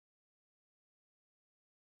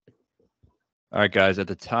All right, guys. At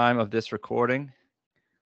the time of this recording,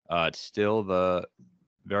 it's still the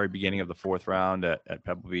very beginning of the fourth round at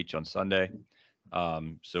Pebble Beach on Sunday.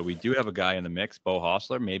 So we do have a guy in the mix, Bo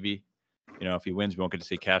Hostler. Maybe, if he wins, we won't get to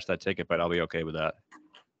see cash that ticket, but I'll be okay with that.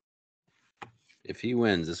 If he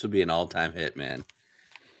wins, this would be an all-time hit, man.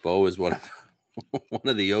 Bo is one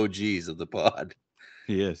of the OGs of the pod.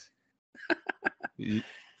 He is.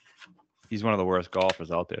 He's one of the worst golfers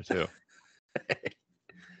out there too.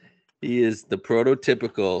 He is the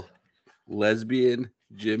prototypical lesbian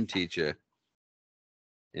gym teacher.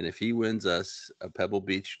 And if he wins us a Pebble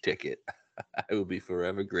Beach ticket, I will be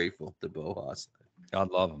forever grateful to Bo Hostler. I'd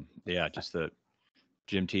love him. Yeah, just the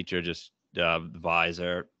gym teacher, just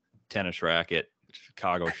visor, tennis racket,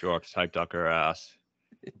 Chicago shorts, hyped up her ass,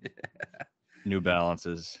 New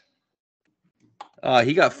Balances.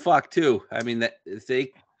 He got fucked too. I mean, that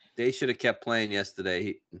they should have kept playing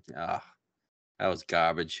yesterday. That was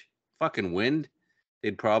garbage. Fucking wind. They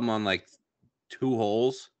had problem on like 2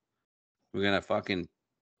 holes. We're gonna fucking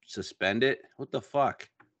suspend it. What the fuck?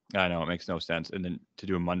 I know, it makes no sense. And then to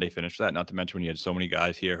do a Monday finish for that, not to mention when you had so many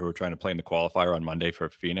guys here who were trying to play in the qualifier on Monday for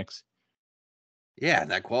Phoenix. Yeah,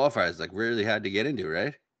 that qualifier is like really hard to get into,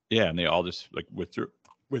 right? Yeah, and they all just like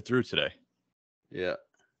withdrew today. Yeah.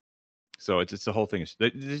 So it's the whole thing.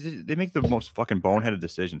 They make the most fucking boneheaded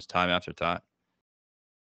decisions time after time.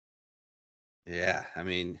 Yeah, I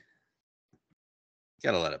mean,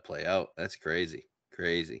 gotta let it play out. That's crazy.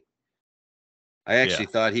 Crazy. I actually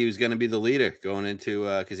thought he was going to be the leader going into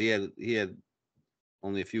because he had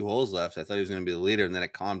only a few holes left. I thought he was going to be the leader, and then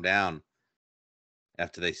it calmed down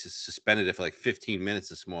after they suspended it for like 15 minutes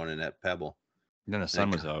this morning at Pebble. And then the sun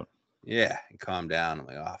was out. Yeah, it calmed down. I'm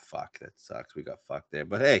like, oh fuck, that sucks. We got fucked there,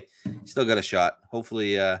 but hey, still got a shot.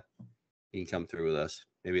 Hopefully, he can come through with us.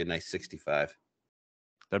 Maybe a nice 65.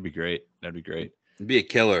 That'd be great. It'd be a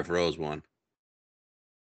killer if Rose won.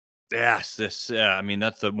 Yes, I mean,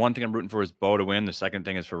 that's the one thing I'm rooting for is Bo to win. The second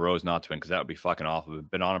thing is for Rose not to win because that would be fucking awful. We've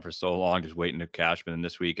been on him for so long, just waiting to cash. But then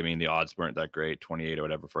this week, I mean, the odds weren't that great, 28 or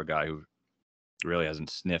whatever, for a guy who really hasn't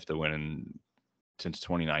sniffed a win since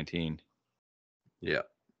 2019. Yeah.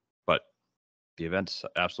 But the event's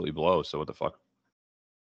absolutely blows, so what the fuck?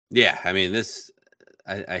 Yeah, I mean,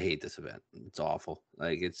 I hate this event. It's awful.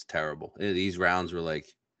 Like, it's terrible. These rounds were like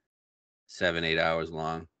 7-8 hours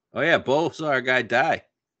long. Oh, yeah, Bo saw our guy die.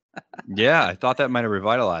 Yeah, I thought that might have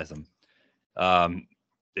revitalized him.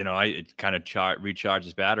 It kind of recharged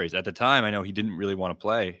his batteries. At the time, I know he didn't really want to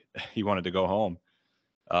play. He wanted to go home.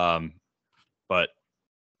 But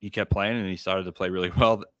he kept playing, and he started to play really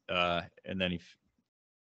well. And then is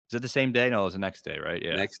it the same day? No, it was the next day, right?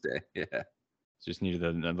 Yeah. Next day, yeah. Just needed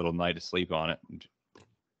a little night to sleep on it.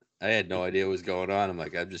 I had no idea what was going on.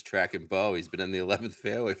 I'm just tracking Bo. He's been in the 11th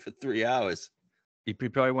fairway for 3 hours. He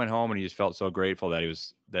probably went home and he just felt so grateful that he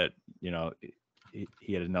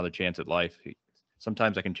had another chance at life.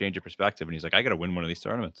 Sometimes I can change your perspective, and he's like, I got to win one of these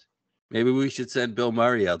tournaments. Maybe we should send Bill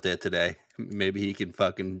Murray out there today. Maybe he can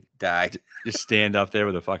fucking die. Just stand up there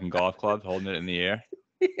with a fucking golf club, holding it in the air,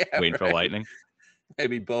 waiting for lightning.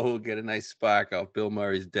 Maybe Bo will get a nice spark off Bill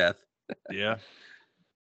Murray's death. Yeah.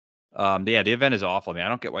 The event is awful. I mean, I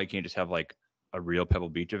don't get why you can't just have like a real Pebble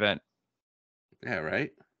Beach event. Yeah,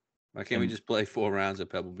 right. Why can't we just play 4 rounds at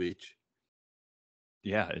Pebble Beach?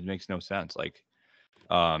 Yeah, it makes no sense. Like,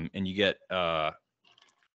 and you get,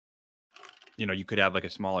 you could have like a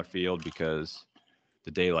smaller field because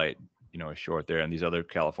the daylight, is short there, and these other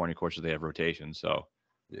California courses, they have rotation. So,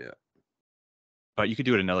 yeah. But you could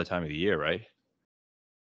do it another time of the year, right?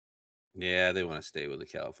 Yeah, they want to stay with the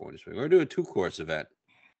California Spring. Or do a 2-course event.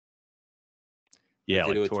 Yeah,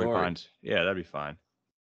 like Torrey Pines. Yeah, that'd be fine.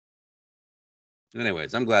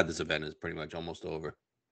 Anyways, I'm glad this event is pretty much almost over.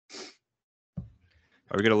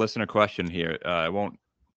 Are we going to listen a question here? It won't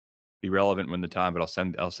be relevant when the time, but I'll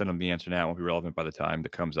send them the answer now. It won't be relevant by the time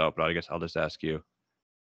that comes out, but I guess I'll just ask you.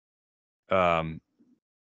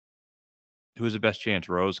 Who's the best chance,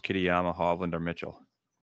 Rose, Kitayama, Hovland, or Mitchell?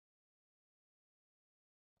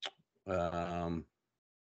 What's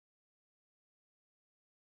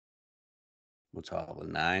Hovland,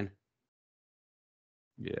 9?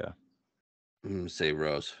 Yeah. I'm going to say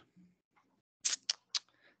Rose.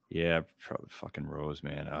 Yeah, probably fucking Rose,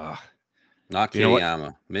 man. Ugh. Not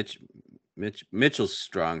Kitayama. Mitchell's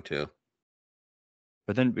strong too.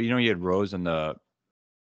 But then, you had Rose in the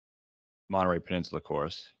Monterey Peninsula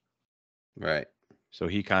course. Right. So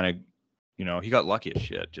he kind of, he got lucky as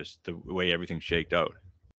shit, just the way everything shaked out.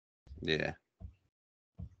 Yeah.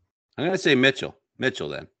 I'm going to say Mitchell.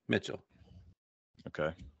 Mitchell.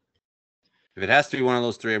 Okay. If it has to be one of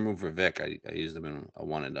those 3, I'm moving for Vic. I use them in a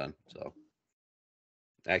one and done. So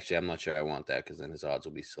Actually, I'm not sure I want that because then his odds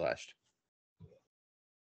will be slashed.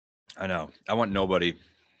 I know. I want nobody.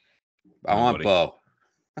 I want Bo.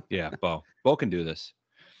 Yeah, Bo. Bo can do this.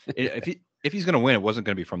 If he's going to win, it wasn't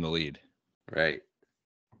going to be from the lead. Right.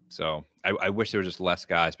 So I wish there were just less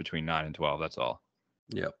guys between 9 and 12. That's all.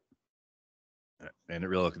 Yep. And it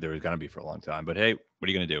really looked like there was going to be for a long time. But hey, what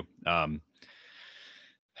are you going to do?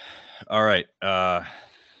 All right.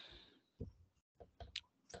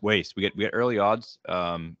 Waste. We get early odds.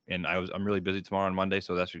 And I'm really busy tomorrow on Monday,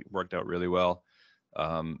 so that's worked out really well.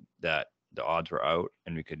 That the odds were out,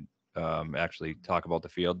 and we could actually talk about the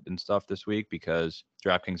field and stuff this week because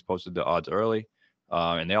DraftKings posted the odds early,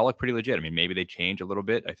 and they all look pretty legit. I mean, maybe they change a little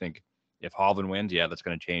bit. I think if Hovland wins, yeah, that's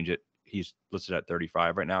going to change it. He's listed at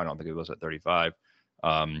 35 right now. I don't think he was at 35.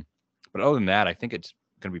 But other than that, I think it's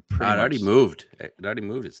going to be pretty much. It already moved. It already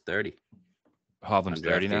moved. It's 30. Hovland's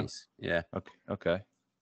 30 now? Yeah. Okay.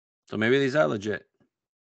 So maybe these are legit.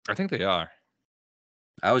 I think they are.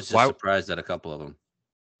 I was just surprised at a couple of them.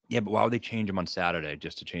 Yeah, but why would they change them on Saturday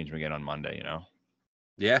just to change them again on Monday,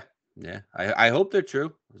 Yeah. I hope they're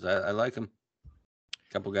true. I like them.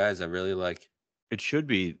 A couple guys I really like. It should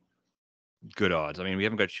be good odds. I mean, we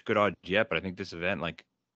haven't got good odds yet, but I think this event, like,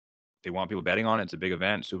 they want people betting on it. It's a big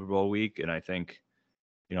event, Super Bowl week, and I think,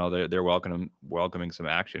 they're welcoming some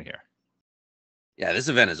action here. Yeah, this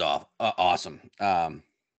event is awesome.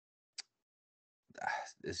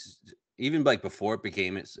 This is, even like before it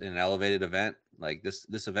became an elevated event, like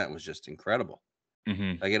this event was just incredible.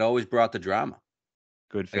 Mm-hmm. Like it always brought the drama.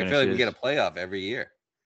 Good finishes. I feel like we get a playoff every year.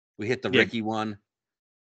 We hit the Ricky one.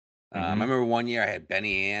 I remember one year I had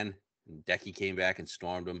Benny Ann, and Decky came back and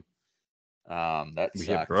stormed him. That we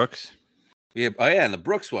sucked. hit Brooks. And the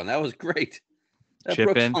Brooks one, that was great. That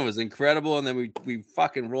Brooks one was incredible, and then we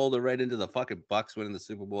fucking rolled it right into the fucking Bucks winning the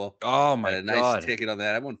Super Bowl. Oh my God! Nice ticket on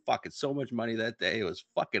that. I won fucking so much money that day. It was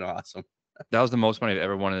fucking awesome. That was the most money I've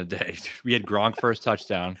ever won in a day. We had Gronk first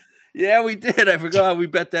touchdown. Yeah, we did. I forgot we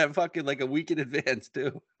bet that fucking like a week in advance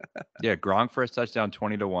too. Yeah, Gronk first touchdown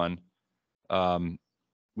 20-1.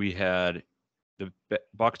 We had the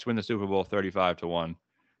Bucks to win the Super Bowl 35-1,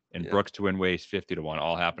 and Brooks to win waste 50-1.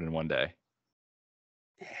 All happened in one day.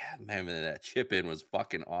 Yeah, man, that chip in was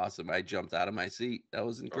fucking awesome. I jumped out of my seat. That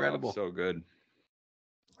was incredible. Oh, so good.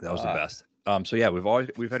 That was the best. So yeah,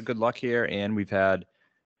 we've had good luck here, and we've had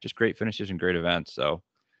just great finishes and great events. So,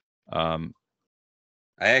 I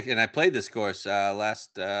played this course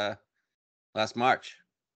last March.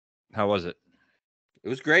 How was it? It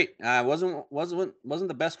was great. Wasn't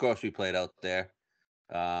the best course we played out there.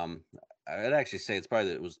 I'd actually say it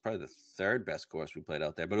was probably the third best course we played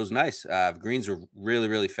out there, but it was nice. Greens were really,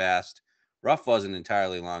 really fast. Rough wasn't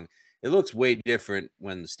entirely long. It looks way different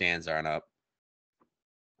when the stands aren't up.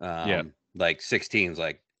 Like 16's,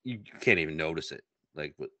 like you can't even notice it,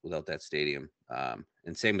 like without that stadium.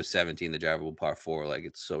 And same with 17, the drivable par 4. Like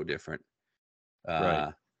it's so different.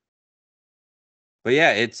 Right. But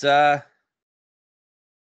yeah, it's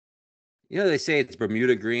they say it's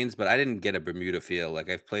Bermuda greens, but I didn't get a Bermuda feel. Like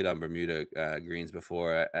I've played on Bermuda greens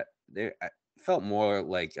before. I felt more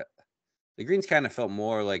like the greens kind of felt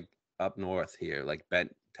more like up north here, like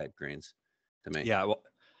bent type greens to me. Yeah, well,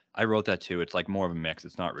 I wrote that too. It's like more of a mix.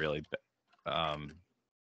 It's not really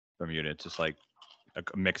Bermuda. It's just like a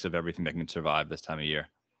mix of everything that can survive this time of year.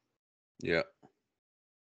 Yeah.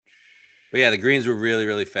 But yeah, the greens were really,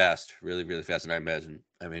 really fast. Really, really fast. And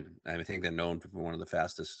I think they're known for one of the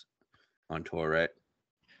fastest on tour, right?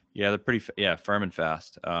 Yeah, they're pretty firm and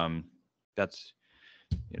fast. I'll give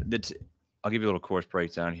you a little course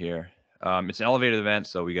breakdown here. It's an elevated event,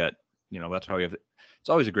 so we got, that's how we have it's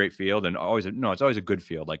always a great field, and it's always a good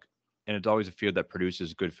field, and it's always a field that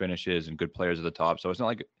produces good finishes and good players at the top. So it's not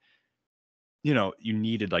like you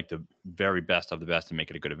needed like the very best of the best to make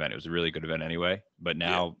it a good event. It was a really good event anyway, but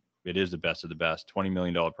now it is the best of the best. $20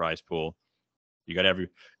 million prize pool. You got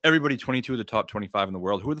everybody 22 of the top 25 in the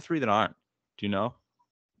world. Who are the three that aren't? Do you know?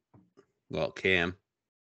 Well, Cam.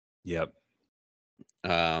 Yep.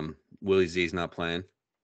 Willie Z's not playing.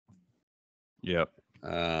 Yep.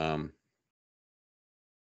 There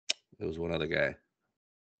was one other guy.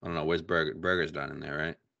 I don't know. Where's Berger? Berger's not in there,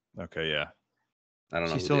 right? Okay, yeah. I don't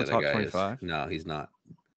know. He's still in the top 25? Is. No, he's not.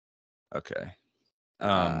 Okay.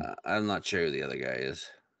 I'm not sure who the other guy is.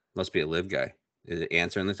 Must be a live guy. Is it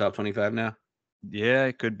Answer in the top 25 now? Yeah,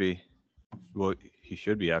 it could be. Well, he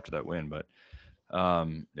should be after that win, but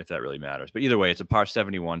if that really matters. But either way, it's a par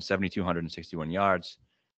 71, 7,261 yards.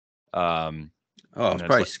 It's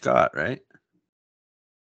probably Scott, right?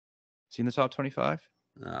 Is he in the top 25?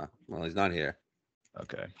 Well, he's not here.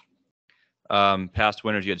 Okay. Past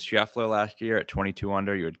winners, you had Scheffler last year at 22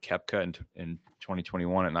 under. You had Koepka in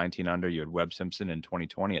 2021 at 19 under. You had Webb Simpson in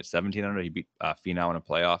 2020 at 17 under. He beat Finau in a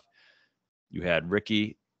playoff. You had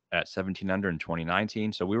Ricky at 17 under in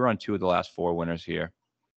 2019. So we were on 2 of the last 4 winners here.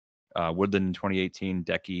 Woodland in 2018,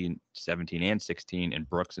 Decky in 17 and 16, and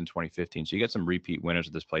Brooks in 2015. So you get some repeat winners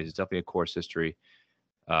of this place. It's definitely a course history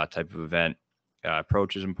type of event.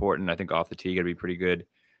 Approach is important. I think off the tee got to be pretty good.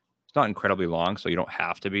 It's not incredibly long, so you don't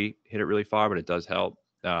have to hit it really far, but it does help.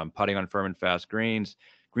 Putting on firm and fast greens.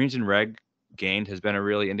 Greens and reg gained has been a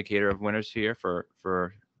really indicator of winners here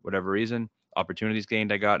for whatever reason. Opportunities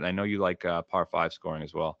gained I got, and I know you like par 5 scoring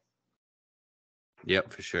as well.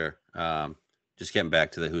 Yep, for sure. Just getting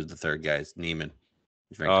back to who's the third guy? It's Neiman.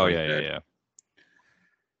 Oh, yeah.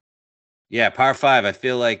 Yeah, par 5. I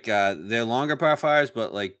feel like they're longer par 5s,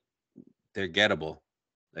 but like they're gettable.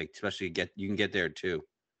 Like especially you can get there too.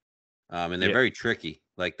 And they're very tricky.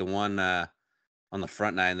 Like the one on the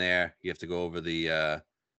front 9 there, you have to go over the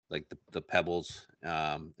like the pebbles,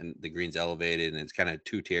 and the green's elevated, and it's kind of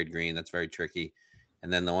 2-tiered green. That's very tricky.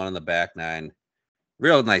 And then the one on the back 9,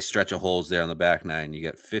 real nice stretch of holes there on the back 9. You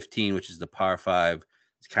got 15, which is the par 5.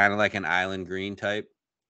 It's kind of like an island green type.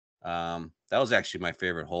 That was actually my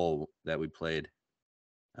favorite hole that we played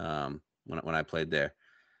when I played there.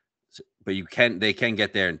 So, but they can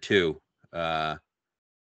get there in 2. And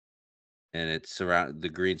it's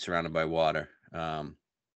the green surrounded by water. And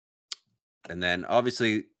then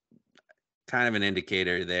obviously kind of an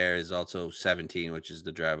indicator there is also 17, which is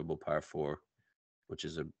the drivable par 4, which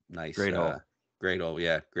is a nice great hole. Great hole.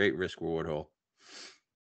 Yeah, great risk reward hole.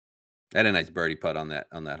 I had a nice birdie putt on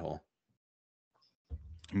that hole.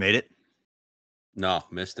 Made it? No,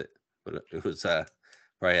 missed it. But it was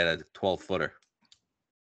probably had a 12-footer.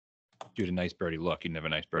 You had a nice birdie look. You didn't have a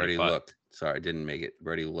nice birdie putt. Look. Sorry, didn't make it.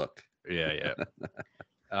 Birdie look. Yeah.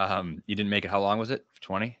 You didn't make it. How long was it?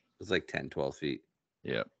 20? It was like 10, 12 feet.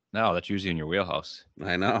 Yeah. No, that's usually in your wheelhouse.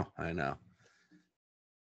 I know.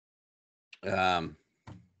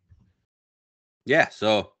 Yeah,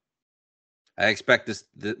 so I expect this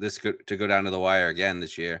to go down to the wire again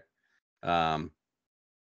this year. And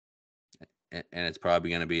it's probably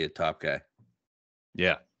going to be a top guy.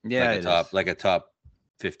 Yeah. Like a top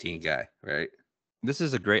 15 guy, right? This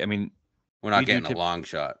is a great, we're not getting a long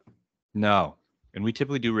shot. No. And we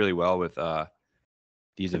typically do really well with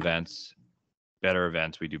these events, better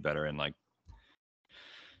events. We do better in like,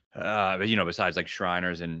 besides like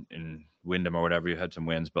Shriners and Wyndham or whatever, you had some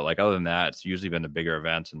wins. But like other than that, it's usually been the bigger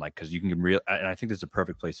events. And like, because you can and I think this is a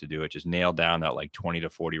perfect place to do it. Just nail down that like 20 to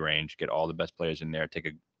 40 range, get all the best players in there, take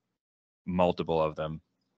a multiple of them.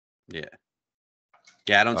 Yeah.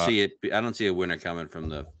 Yeah, I don't see it. I don't see a winner coming from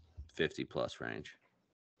the 50+ range.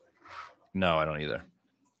 No, I don't either.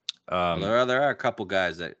 There are a couple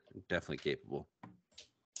guys that are definitely capable.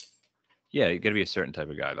 Yeah, you got to be a certain type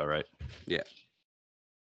of guy, though, right? Yeah.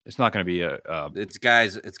 It's not going to be It's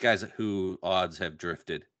guys who odds have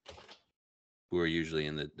drifted, who are usually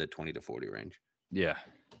in the 20 to 40 range. Yeah.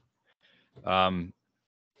 All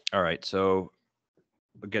right, so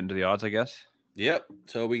we're getting to the odds, I guess. Yep.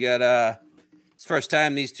 So we got it's first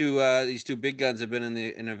time these two big guns have been in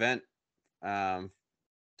an event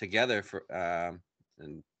together for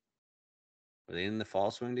and were they in the fall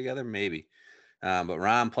swing together? Maybe. But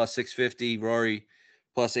Rahm plus 650, Rory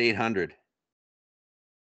plus 800.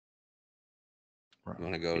 You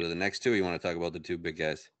want to go to the next two? Or you want to talk about the two big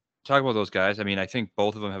guys? Talk about those guys. I think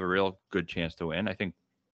both of them have a real good chance to win. I think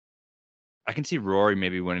I can see Rory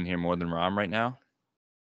maybe winning here more than Rahm right now.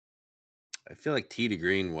 I feel like tee to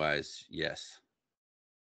green wise, yes.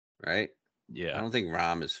 Right? Yeah. I don't think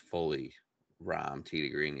Rahm is fully Rahm tee to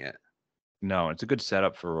green yet. No, it's a good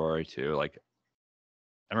setup for Rory too. Like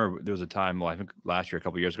I remember there was a time, well, I think last year, a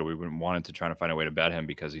couple of years ago, we wanted to try to find a way to bet him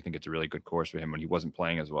because we think it's a really good course for him when he wasn't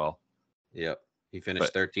playing as well. Yep. He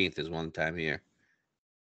finished 13th as one time here.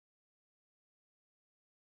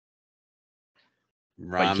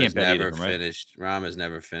 Rahm has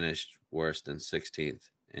never finished worse than 16th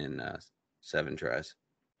in 7 tries.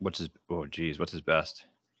 What's his best?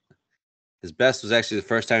 His best was actually the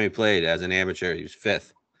first time he played as an amateur. He was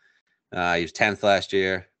 5th. He was 10th last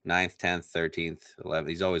year, 9th, 10th, 13th, 11th.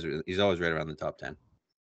 He's always right around the top 10.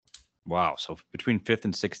 Wow. So between 5th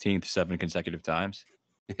and 16th, 7 consecutive times.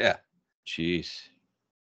 Yeah. Jeez.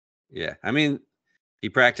 Yeah. He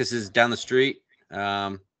practices down the street.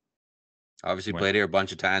 Obviously played here a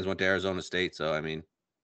bunch of times, went to Arizona State. So,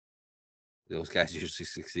 those guys usually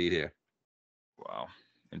succeed here. Wow.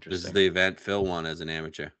 Interesting. This is the event Phil won as an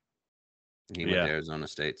amateur. He went to Arizona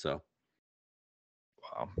State. So,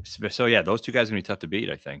 wow. So yeah, those two guys are going to be tough to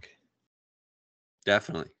beat, I think.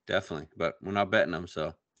 Definitely. But we're not betting them,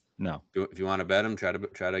 so No. if you want to bet them, try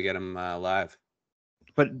to get them live.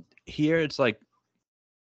 But here it's like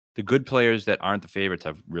the good players that aren't the favorites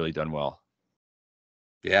have really done well.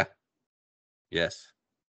 Yeah. Yes.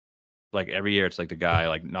 Like every year, it's like the guy,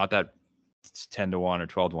 like not that 10-1 or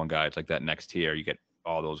 12-1 guy. It's like that next tier. You get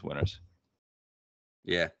all those winners.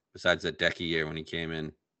 Yeah. Besides that Decky year when he came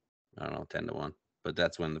in, I don't know, 10-1. But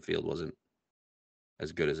that's when the field wasn't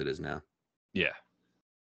as good as it is now. Yeah.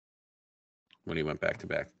 When he went back to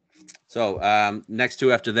back. So next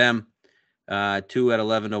two after them, 2 at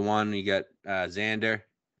 11-1. You got Xander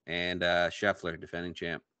and Scheffler, defending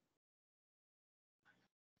champ.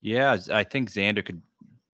 Yeah, I think Xander could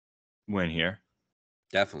win here.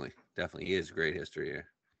 Definitely. He has great history here.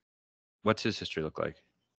 What's his history look like?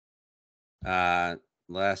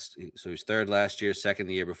 So he's third last year, second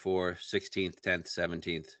the year before, 16th, 10th,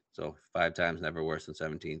 17th. So 5 times, never worse than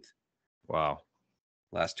 17th. Wow.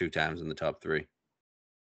 Last 2 times in the top 3.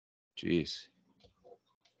 Jeez.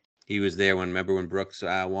 He was there remember when Brooks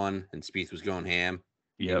won and Spieth was going ham.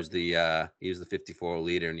 Yep. He was the 54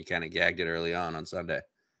 leader, and he kind of gagged it early on Sunday.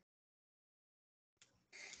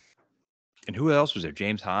 And who else was there?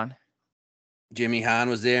 James Hahn? Jimmy Hahn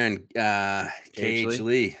was there, and KH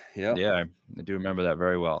Lee. Yep. Yeah, I do remember that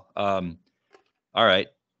very well. All right.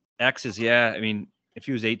 X is, yeah, I mean, if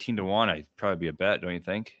he was 18-1, I'd probably be a bet, don't you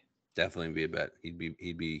think? Definitely be a bet. He'd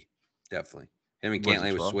be definitely. Him and Was he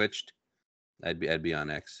Cantlay was 12? switched. I'd be on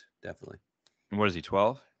X, definitely. And what is he,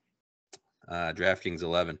 12? DraftKings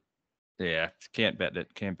 11. Yeah, can't bet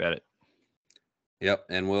it. Can't bet it. Yep,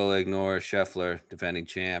 and we'll ignore Scheffler, defending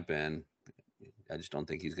champ, and I just don't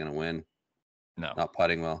think he's going to win. No. Not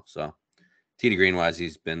putting well. So, tee to green wise,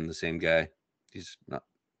 he's been the same guy. He's not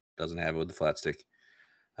doesn't have it with the flat stick.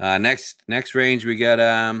 Next range we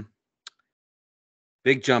got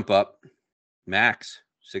big jump up. Max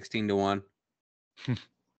 16-1.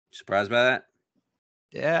 Surprised by that?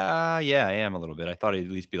 Yeah, I am a little bit. I thought he'd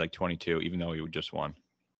at least be like 22, even though he just won.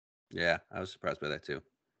 Yeah, I was surprised by that too.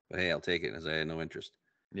 But hey, I'll take it as I had no interest.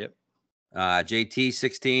 Yep. JT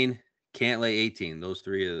 16, Cantlay 18. Those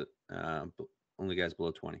 3 are only guys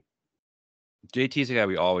below 20. JT's the guy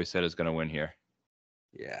we always said is going to win here.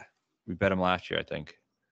 Yeah. We bet him last year, I think.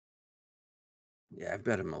 Yeah, I've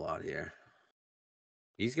bet him a lot here.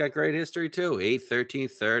 He's got great history too. 8th,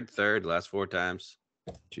 13th, 3rd, last 4 times.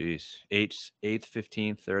 Jeez. 8th,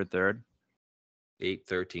 15th, 3rd. 8th,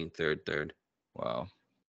 13th, 3rd. Wow.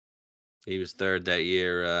 He was 3rd that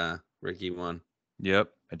year. Ricky won.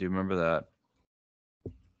 Yep, I do remember that.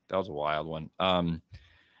 That was a wild one.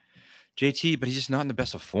 JT, but he's just not in the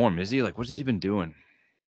best of form, is he? Like, what's he been doing?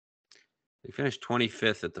 He finished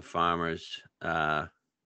 25th at the Farmers.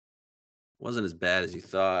 Wasn't as bad as you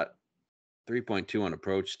thought. 3.2 on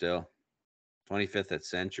approach still. 25th at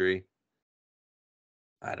Century.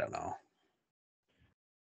 I don't know.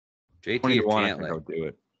 JT or 20-1, I think I Cantlay? would do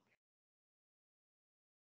it.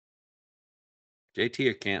 JT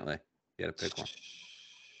or Cantlay? You got to pick one.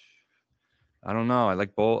 I don't know. I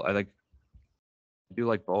like both. I do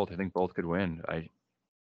like both. I think both could win.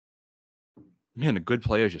 Man, the good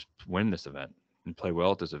players just win this event and play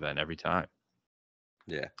well at this event every time.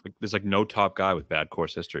 Yeah. There's like no top guy with bad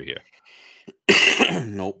course history here.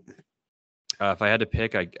 Nope. If I had to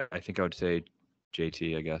pick, I think I would say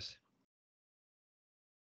JT, I guess.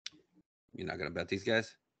 You're not going to bet these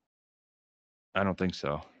guys? I don't think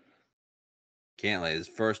so. Cantlay, his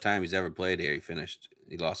first time he's ever played here,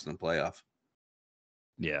 he lost in the playoff.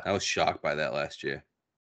 Yeah. I was shocked by that last year.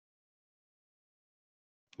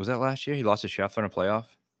 Was that last year? He lost to Scheffler in a playoff?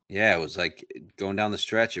 Yeah, it was like going down the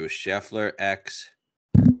stretch. It was Scheffler, X,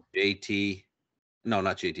 JT. No,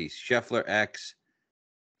 not JT. Scheffler, X,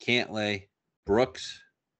 Cantlay, Brooks.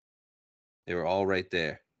 They were all right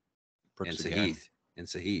there. Brooks and again.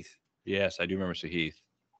 Sahith. Yes, I do remember Sahith.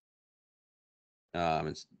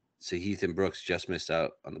 And Sahith and Brooks just missed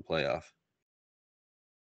out on the playoff.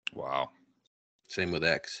 Wow. Same with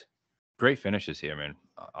X. Great finishes here, man.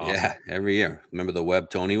 Awesome. Yeah, every year. Remember the Webb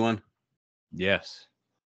Tony one? Yes.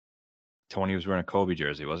 Tony was wearing a Kobe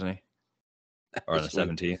jersey, wasn't he? Or on the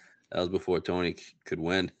 17th. That was before Tony could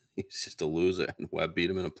win. He's just a loser, and Webb beat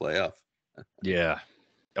him in a playoff. Yeah.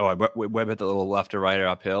 Oh, Webb hit the little left or right or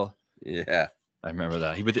uphill. Yeah. I remember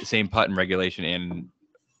that. He put the same putt in regulation and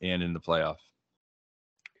in the playoff.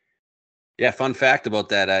 Yeah, fun fact about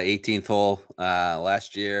that 18th hole.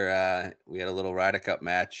 Last year, we had a little Ryder Cup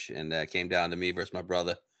match, and it came down to me versus my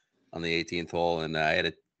brother on the 18th hole, and I had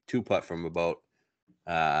a 2-putt from about,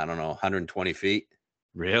 120 feet.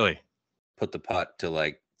 Really? Put the putt to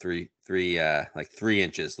like 3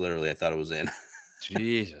 inches. Literally, I thought it was in.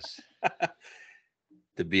 Jesus.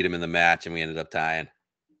 to beat him in the match, and we ended up tying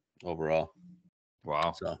overall.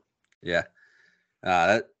 Wow. So, yeah,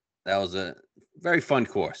 that was a very fun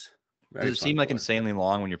course. Does it seem like insanely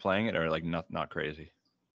long when you're playing it, or like not crazy?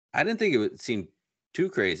 I didn't think it would seem too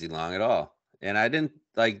crazy long at all, and I didn't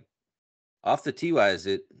like off the tee wise.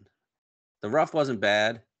 The rough wasn't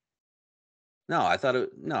bad. No, I thought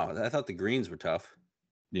the greens were tough.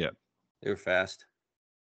 Yeah, they were fast.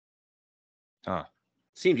 Huh.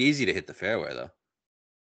 Seemed easy to hit the fairway though.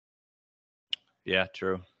 Yeah,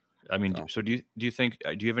 true. I mean, so do you think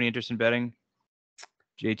do you have any interest in betting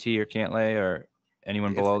JT or Cantlay or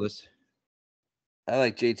anyone below this? I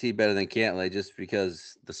like JT better than Cantlay just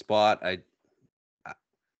because the spot. I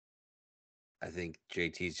think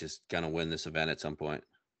JT's just gonna win this event at some point,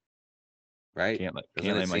 right?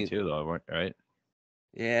 Cantlay might too, though, right?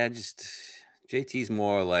 Yeah, just JT's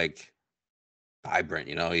more like vibrant.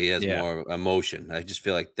 You know, he has more emotion. I just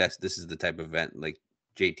feel like this is the type of event like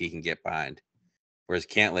JT can get behind, whereas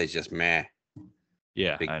Cantlay's just meh.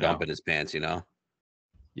 Yeah, big dump in his pants. You know.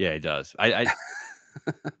 Yeah, he does.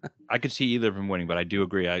 I could see either of them winning, but I do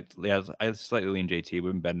agree. I slightly lean JT. We've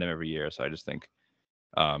been betting them every year, so I just think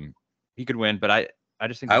he could win. But I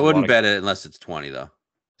just think I wouldn't bet it unless it's 20 though.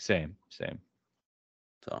 Same.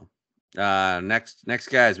 So next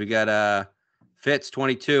guys, we got Fitz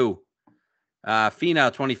 22,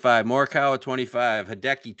 Finau 25, Morikawa 25,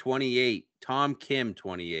 Hideki 28, Tom Kim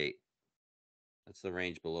 28. That's the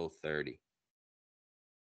range below 30.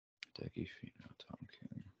 Hideki, Finau, Tom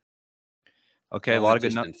Kim. Okay, a lot of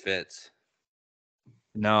good numbers. Fitz.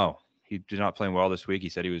 No, he did not play well this week. He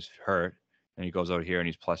said he was hurt, and he goes out here and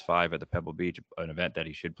he's +5 at the Pebble Beach, an event that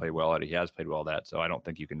he should play well at. He has played well at, so I don't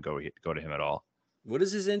think you can go to him at all. What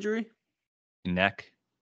is his injury? Neck.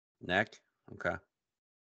 Okay.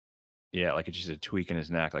 Yeah, like it's just a tweak in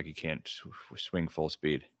his neck, like he can't swing full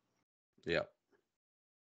speed. Yeah.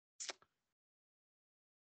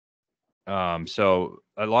 So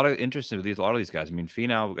a lot of interest in a lot of these guys. I mean,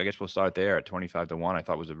 Finau, I guess we'll start there at 25-1. I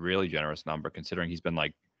thought was a really generous number considering he's been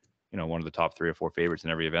like, one of the top 3 or 4 favorites in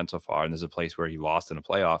every event so far. And there's a place where he lost in a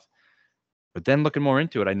playoff. But then looking more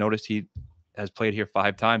into it, I noticed he has played here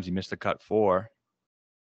 5 times. He missed the cut 4.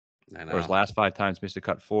 I know. Or his last 5 times missed the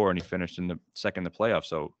cut 4, and he finished in the second in the playoff.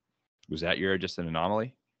 So was that year just an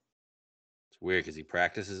anomaly? It's weird because he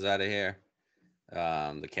practices out of here.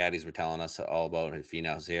 The caddies were telling us all about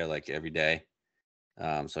Finau's here like every day.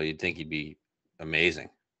 So you'd think he'd be amazing.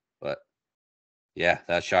 But yeah,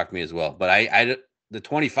 that shocked me as well. But the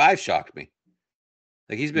 25 shocked me.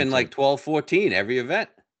 Like he's been like 12, 14 every event.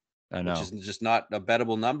 I know. Which is just not a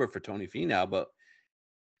bettable number for Tony Finau. But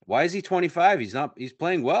why is he 25? He's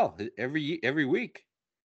playing well every week.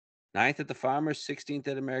 9th at the Farmers, 16th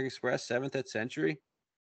at American Express, 7th at Century.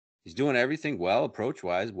 He's doing everything well,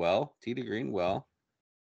 approach-wise well, tee to green well.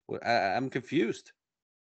 I'm confused.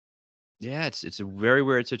 Yeah, it's a very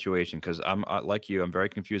weird situation because I'm like you. I'm very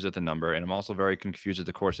confused at the number, and I'm also very confused at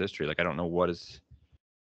the course history. Like I don't know what is.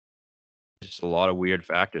 Just a lot of weird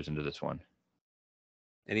factors into this one.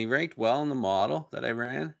 And he ranked well in the model that I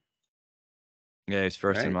ran. Yeah, he's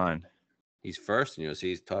first in mine. He's first, and you'll see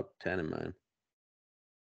he's top 10 in mine.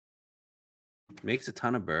 Makes a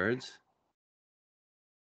ton of birds.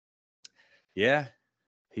 Yeah,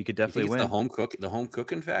 he could definitely win. The home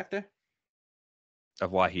cooking factor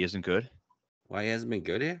of why he isn't good. Why he hasn't been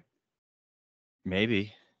good here?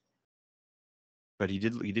 Maybe, but he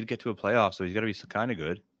did get to a playoff, so he's got to be kind of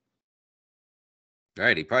good.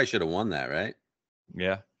 Right, he probably should have won that, right?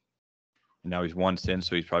 Yeah. And now he's won since,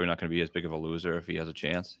 so he's probably not going to be as big of a loser if he has a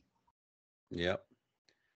chance. Yep.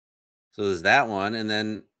 So there's that one, and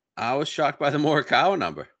then I was shocked by the Morikawa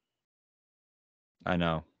number. I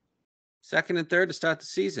know. 2nd and 3rd to start the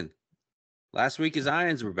season. Last week his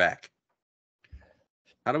irons were back.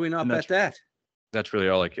 How do we not bet that? That's really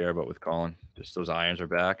all I care about with Colin. Just those irons are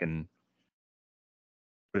back, and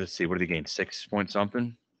let's see, what did he gain? 6 point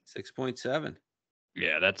something? 6.7.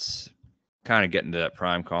 Yeah, that's kind of getting to that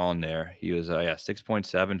prime Colin there. He was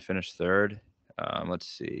 6.7, finished 3rd. Let's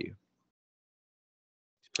see.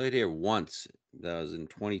 He's played here once. That was in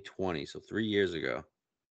 2020, so 3 years ago.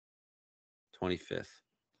 25th.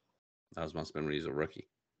 That must have been when he was a rookie.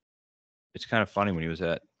 It's kind of funny when he was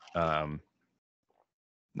at not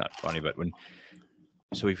funny, but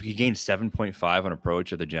he gained 7.5 on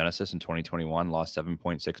approach at the Genesis in 2021, lost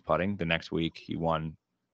 7.6 putting. The next week he won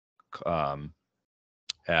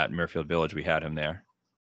at Muirfield Village. We had him there.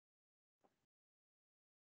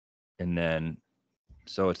 And then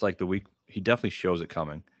so it's like the week he definitely shows it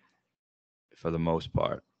coming for the most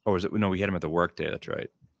part. Or was it no, we had him at the work day, that's right.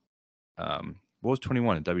 What was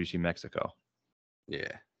 21 in WC Mexico?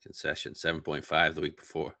 Yeah. Concession 7.5 the week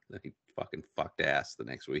before. He fucking fucked ass the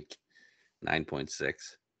next week. 9.6.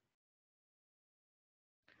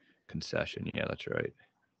 Concession. Yeah, that's right.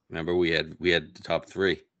 Remember we had the top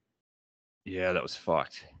 3. Yeah, that was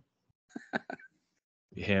fucked.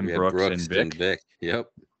 Him, We had Brooks, and Vic.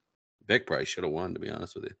 Yep. Vic probably should have won, to be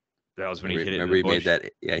honest with you. That was when he hit it. Remember he made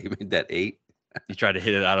that. Yeah, he made that 8. He tried to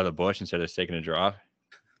hit it out of the bush instead of taking a drop.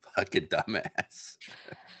 Fucking dumbass.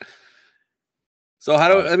 So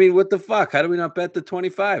I mean, what the fuck? How do we not bet the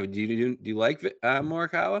 25? Do you like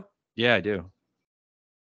Morikawa? Yeah, I do.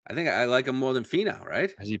 I think I like him more than Finau,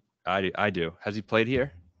 right? I do. Has he played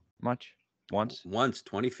here much? Once,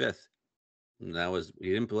 25th. And he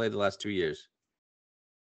didn't play the last 2 years.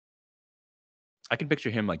 I can picture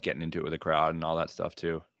him like getting into it with the crowd and all that stuff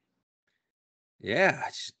too. Yeah,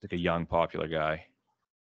 like a young, popular guy.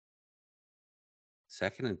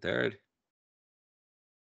 Second and third.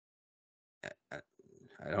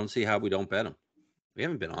 I don't see how we don't bet him. We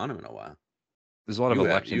haven't been on him in a while. There's a lot of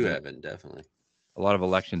elections. You haven't, definitely. A lot of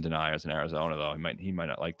election deniers in Arizona, though. He might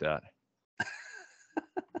not like that.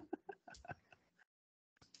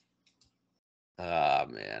 Ah,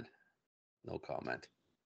 man. No comment.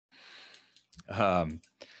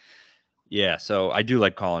 Yeah, so I do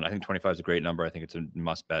like Colin. I think 25 is a great number. I think it's a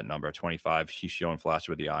must-bet number. 25, he's showing flashes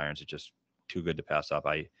with the irons. It's just too good to pass up.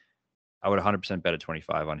 I would 100% bet at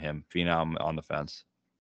 25 on him. Finau, I'm on the fence.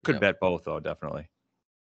 Could bet both, though, definitely.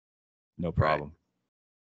 No problem.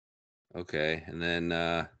 Right. Okay, and then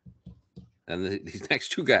these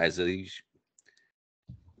next two guys, the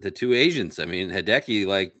 2 Asians. I mean, Hideki,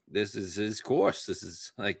 like, this is his course. This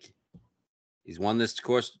is like, he's won this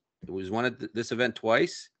course. He's won at this event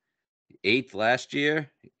twice. 8th last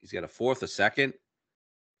year. He's got a 4th, a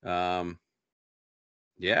 2nd.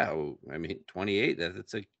 Yeah, I mean, 28.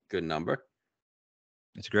 That's a good number.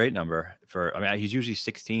 It's a great number he's usually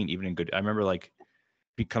 16, even in good. I remember like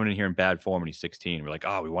coming in here in bad form when he's 16. We're like,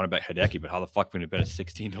 oh, we want to bet Hideki, but how the fuck are we going to bet a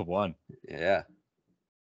 16-1? Yeah.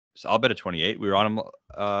 So I'll bet a 28. We were on him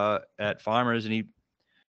at Farmers, and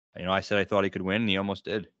I said I thought he could win, and he almost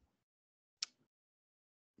did.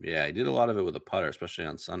 Yeah, he did a lot of it with a putter, especially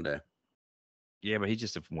on Sunday. Yeah, but he's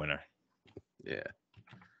just a winner. Yeah.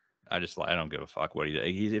 I don't give a fuck what he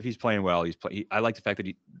does. If he's playing well, I like the fact that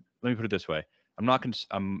let me put it this way.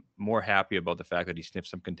 I'm more happy about the fact that he sniffed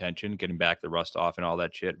some contention, getting back the rust off and all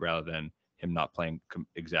that shit, rather than him not playing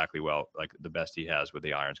exactly well, like the best he has with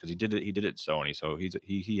the irons, because he did it at Sony, so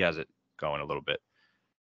he has it going a little bit.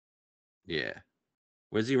 Yeah.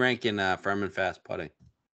 Where's he ranking firm and fast putting?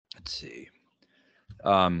 Let's see.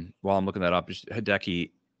 While I'm looking that up, just Hideki,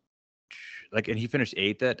 and he finished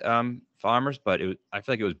 8th at Farmers, but I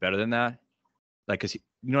feel like it was better than that. Like, because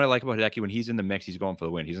what I like about Hideki, when he's in the mix, he's going for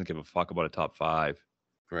the win. He doesn't give a fuck about a top 5.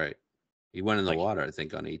 Right. He went in the water, I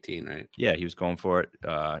think, on 18, right? Yeah, he was going for it.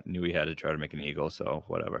 Knew he had to try to make an eagle, so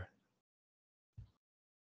whatever.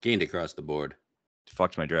 Gained across the board.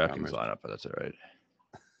 Fucked my DraftKings lineup, but that's all right.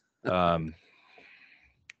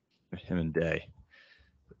 Him and Day.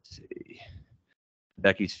 Let's see.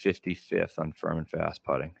 Becky's 55th on firm and fast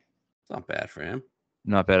putting. It's not bad for him.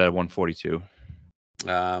 Not bad at 142.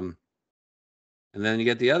 And then you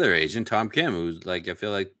get the other Asian, Tom Kim, who's like, I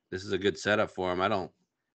feel like this is a good setup for him. I don't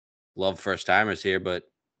love first timers here, but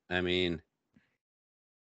I mean,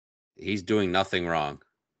 he's doing nothing wrong.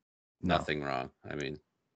 Nothing wrong. I mean,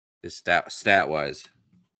 his stat wise,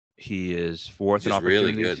 he is 4th in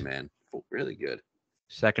opportunities. Really good, man. Really good.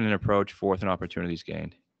 2nd in approach, 4th in opportunities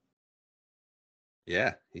gained.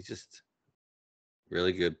 Yeah, he's just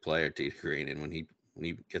really good player, T Green, and when he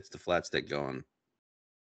gets the flat stick going,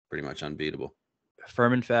 pretty much unbeatable.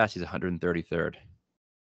 Firm and fast, he's 133rd.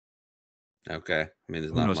 Okay, I mean,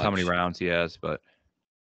 there's who knows how many rounds he has, but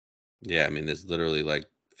yeah, I mean, there's literally like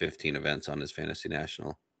 15 events on his Fantasy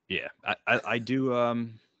National. Yeah, I do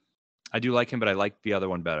like him, but I like the other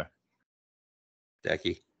one better.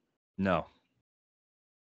 Decky? No.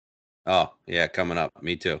 Oh yeah, coming up.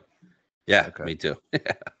 Me too. Yeah, okay. Me too.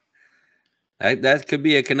 That could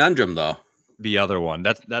be a conundrum, though. The other one.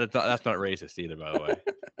 That's not racist either, by the way.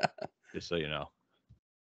 Just so you know.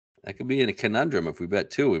 That could be in a conundrum. If we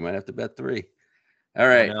bet 2, we might have to bet 3. All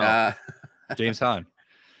right. James Hahn.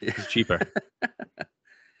 He's cheaper.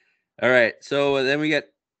 All right. So then we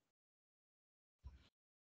get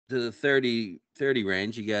to the 30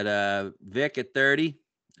 range. You got Vic at 30,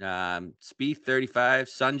 Spieth 35,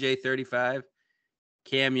 Sanjay 35,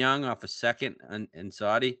 Cam Young off a 2nd in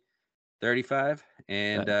Saudi 35,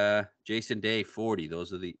 and Jason Day 40.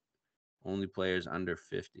 Those are the only players under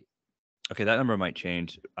 50. Okay, that number might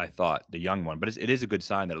change. I thought the young one, but it is a good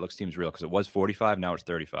sign that it seems real, because it was 45, now it's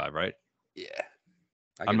 35, right? Yeah,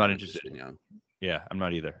 I'm not interested in Young. Yeah, I'm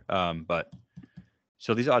not either. But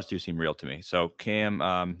so these odds do seem real to me. So Cam,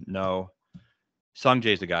 no. Sung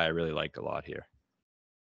Jae's the guy I really like a lot here.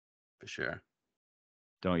 For sure.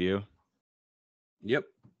 Don't you? Yep.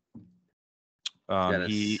 Got a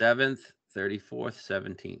 7th, 34th,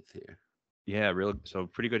 17th here. Yeah, real. So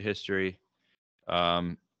pretty good history.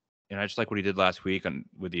 And I just like what he did last week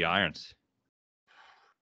with the irons.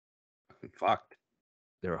 Fucked.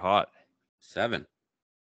 They were hot. 7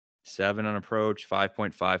 on approach,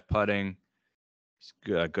 5.5 putting. He's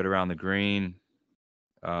good around the green.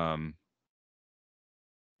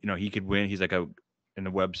 He could win. He's like in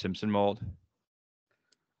the Webb Simpson mold.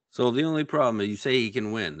 So the only problem is you say he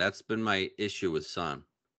can win. That's been my issue with Son.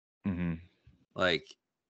 Mm-hmm. Like,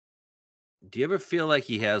 do you ever feel like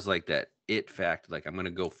he has like that it factor? Like, I'm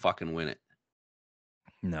gonna go fucking win it.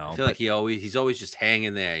 No, I feel like he's always just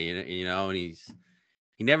hanging there, and he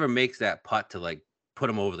never makes that putt to like put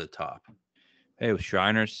him over the top. Hey, with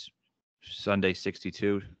Shriners, Sunday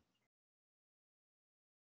 62.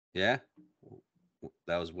 Yeah,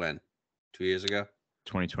 that was when 2 years ago,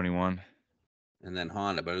 2021. And then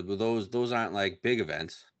Honda, but those aren't like big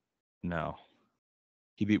events. No,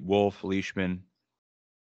 he beat Wolf, Leishman,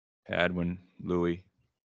 Hadwin, Louis.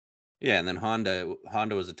 Yeah, and then Honda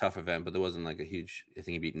was a tough event, but there wasn't like a huge. I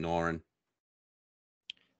think he beat Noren.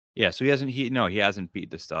 Yeah, so he hasn't beat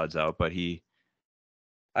the studs out, but I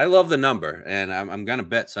love the number, and I'm gonna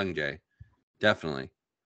bet Sung Jae, definitely.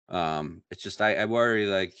 It's just I worry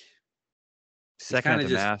like second at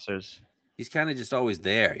the Masters. He's kind of just always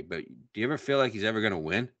there. But do you ever feel like he's ever gonna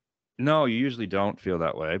win? No, you usually don't feel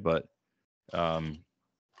that way, but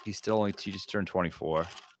he just turned 24.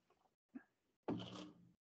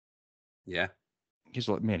 Yeah. He has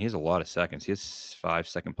a lot of seconds. He has 5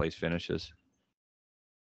 second place finishes.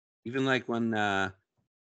 Even like when Tom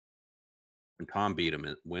beat him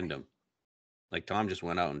at Wyndham, like Tom just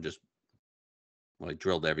went out and just like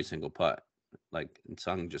drilled every single putt, like, and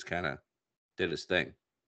Sung just kind of did his thing.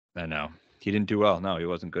 I know he didn't do well. No, he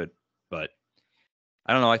wasn't good, but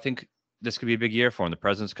I don't know. I think this could be a big year for him. The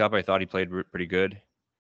President's Cup, I thought he played pretty good.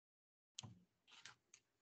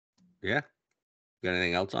 Yeah. Got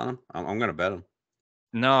anything else on him? I'm gonna bet him.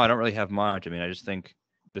 No, I don't really have much. I mean, I just think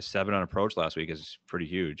the 7 on approach last week is pretty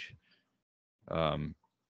huge. And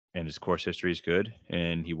his course history is good,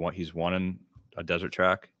 and he's won in a desert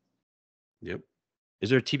track. Yep. Is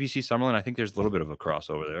there a TPC Summerlin? I think there's a little bit of a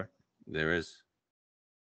crossover there. There is.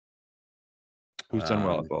 Who's done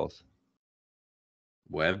well at both?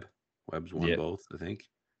 Webb's won both, I think.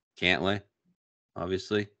 Cantlay,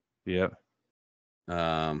 obviously. Yep.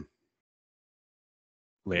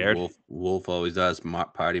 Laird. Wolf always does.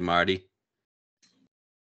 Party Marty.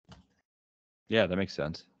 Yeah, that makes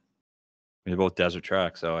sense. I mean, they're both desert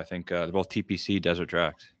tracks, so I think they're both TPC desert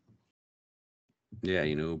tracks. Yeah,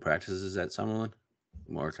 you know who practices at Summerlin?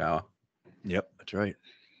 Morikawa. Yep, that's right.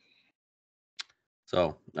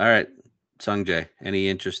 So, all right, Sung Jae. Any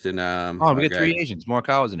interest in? We got 3 Asians.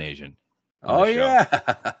 Morikawa's an Asian. Oh yeah.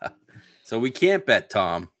 So we can't bet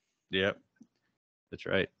Tom. Yep, that's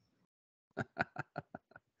right.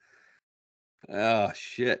 Oh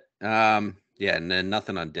shit. Yeah, and then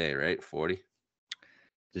nothing on day, right? 40.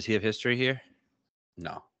 Does he have history here?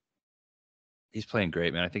 No. He's playing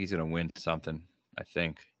great, man. I think he's gonna win something. I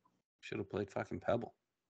think. Should have played fucking Pebble.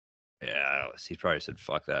 Yeah, he probably said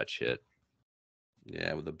fuck that shit.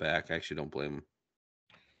 Yeah, with the back. I actually don't blame him.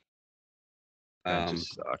 That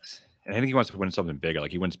just sucks. And I think he wants to win something bigger.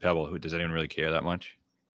 Like he wins Pebble. Does anyone really care that much?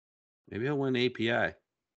 Maybe he'll win API.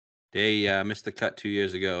 They missed the cut 2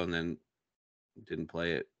 years ago and then didn't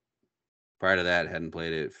play it. Prior to that, hadn't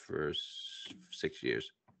played it for 6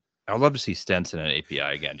 years. I would love to see Stenson at API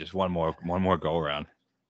again. Just one more go around.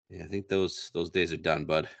 Yeah, I think those days are done,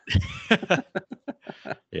 bud.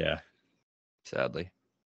 Yeah, sadly.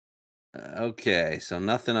 Okay, so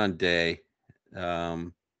nothing on day.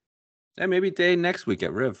 And maybe day next week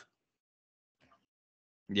at Riv.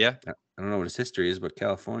 Yeah. I don't know what his history is, but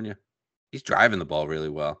California. He's driving the ball really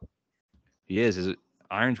well. He is.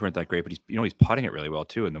 Irons weren't that great, but he's putting it really well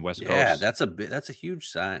too in the West Coast. Yeah, that's a huge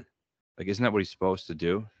sign. Like, isn't that what he's supposed to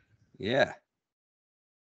do? Yeah.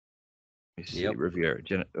 You see, Riviera.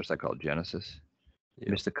 What's that called? Genesis. Yep.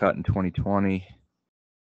 Missed the cut in 2020.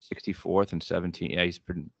 64th and 17. Yeah, he's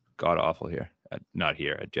been god awful here. Not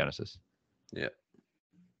here at Genesis. Yeah.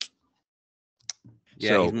 Yeah,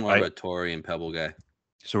 so he's more of a Torrey and Pebble guy.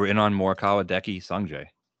 So we're in on Morikawa, Decky, Sung Jae.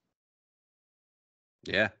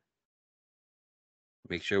 Yeah.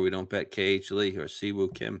 Make sure we don't bet KH Lee or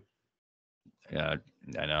Siwoo Kim. Yeah,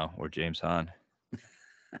 I know. Or James Hahn.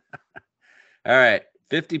 All right.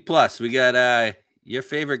 50 plus. We got Your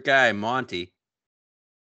favorite guy, Monty.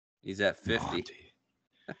 He's at 50. Monty.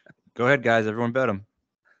 Go ahead, guys. Everyone bet him.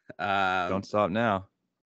 Don't Um, stop now.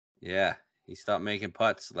 yeah, he stopped making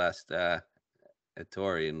putts last at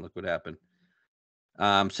Torrey, and look what happened.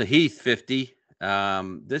 So Heath 50.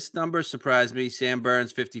 This number surprised me. Sam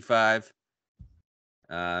Burns 55.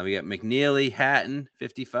 We got McNeely, Hatton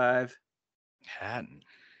 55. Hatton.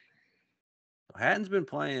 Hatton's been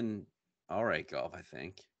playing all right golf, I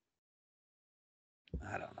think.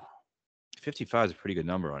 I don't know. 55 is a pretty good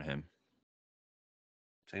number on him.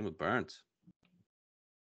 Same with Burns.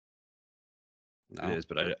 No. It is,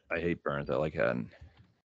 but I hate Burns. I like Hatton.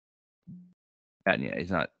 Hatton, yeah,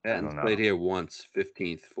 he's not. Hatton's I don't know. played here once,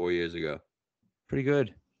 15th, 4 years ago. Pretty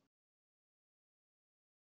good.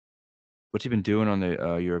 What's he been doing on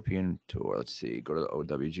the European tour? Let's see. Go to the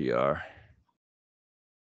OWGR.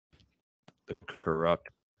 The corrupt,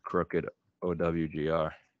 crooked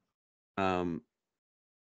OWGR. A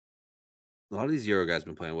lot of these Euro guys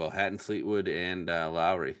been playing well. Hatton, Fleetwood, and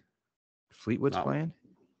Lowry. Fleetwood's playing?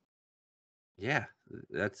 Yeah,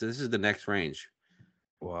 this is the next range.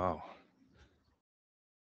 Wow.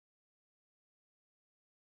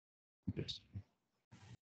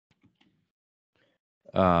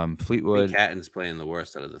 Fleetwood. I think Hatton's playing the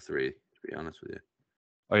worst out of the three, to be honest with you.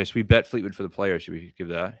 Oh, yes, we bet Fleetwood for the player. Should we give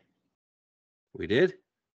that? We did?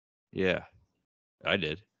 Yeah, I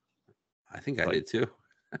did. I think I did too.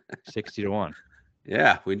 60-1.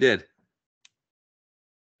 Yeah, we did.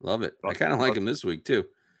 Love it. I kind of like him this week too.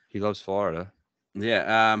 He loves Florida.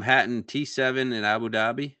 Yeah, Hatton T7 in Abu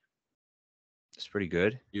Dhabi. It's pretty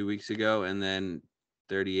good. A few weeks ago, and then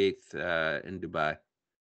 38th in Dubai.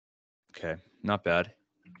 Okay, not bad.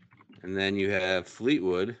 And then you have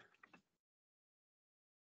Fleetwood,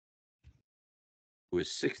 who is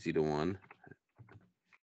 60-1.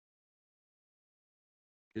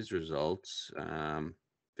 His results,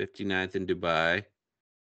 59th in Dubai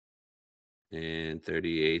and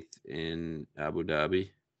 38th in Abu Dhabi.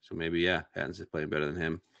 So maybe, yeah, Hatton's playing better than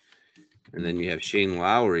him. And then you have Shane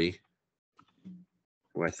Lowry,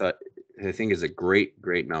 who I think is a great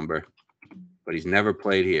number, but he's never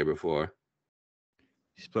played here before.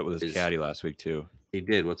 He split with his caddy last week too. He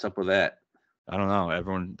did. What's up with that? I don't know.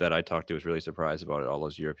 Everyone that I talked to was really surprised about it. All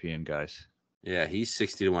those European guys. Yeah, he's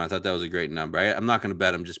 60-1. I thought that was a great number. I'm not going to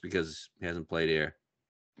bet him just because he hasn't played here.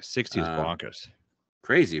 60 is bonkers.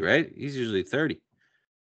 Crazy, right? He's usually 30.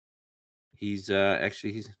 He's maybe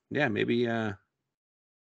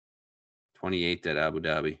 28th at Abu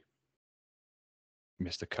Dhabi.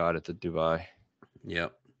 Missed a cut at the Dubai.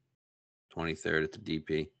 Yep. 23rd at the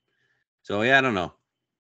DP. So yeah, I don't know.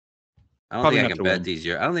 I don't think I can bet these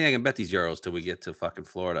Euros till we get to fucking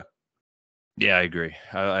Florida. Yeah, I agree.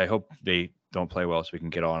 I hope they don't play well so we can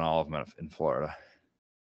get on all of them in Florida.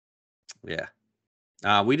 Yeah.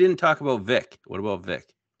 We didn't talk about Vic. What about Vic?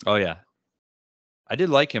 Oh, yeah. I did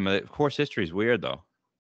like him. Of course, history is weird, though.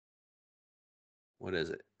 What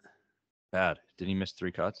is it? Bad. Did he miss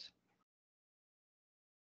 3 cuts?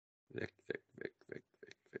 Vic.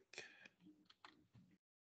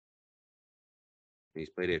 He's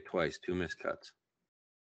played here twice, 2 missed cuts.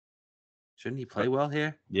 Shouldn't he play well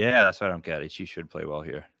here? Yeah, that's what I don't get. He should play well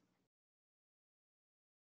here.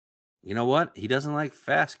 You know what? He doesn't like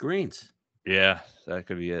fast greens. Yeah, that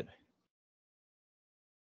could be it.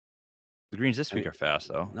 The greens this week are fast,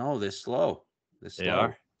 though. No, they're slow. They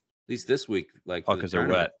are? At least this week. Because they're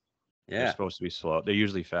wet. Yeah. They're supposed to be slow. They're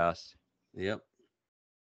usually fast. Yep.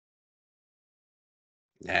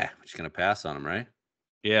 Yeah, we're just going to pass on them, right?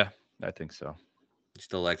 Yeah, I think so. You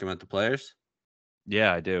still like him at the Players?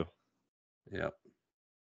 Yeah, I do. Yep.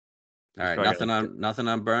 All right, nothing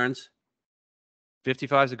on Burns?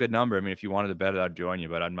 55 is a good number. I mean, if you wanted to bet it, I'd join you,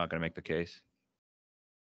 but I'm not going to make the case.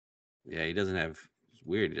 Yeah, it's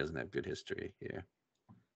weird he doesn't have good history here.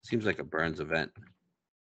 Seems like a Burns event.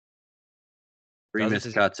 3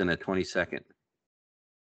 missed cuts in a 22nd.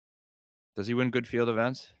 Does he win good field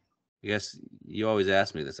events? I guess you always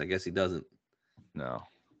ask me this. I guess he doesn't. No.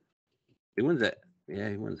 He wins it. Yeah,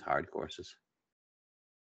 he wins hard courses.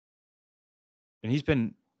 And he's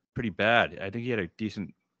been pretty bad. I think he had a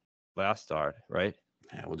decent last start, right?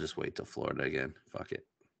 Yeah, we'll just wait till Florida again. Fuck it.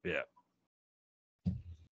 Yeah.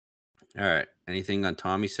 All right. Anything on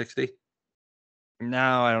Tommy 60?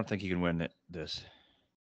 No, I don't think he can win this.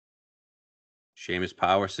 Seamus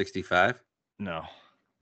Power 65? No.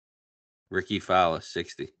 Ricky Fowler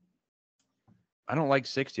 60. I don't like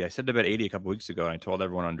 60. I said to bet 80 a couple weeks ago, and I told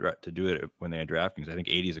everyone to do it when they had DraftKings. I think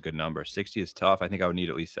 80 is a good number. 60 is tough. I think I would need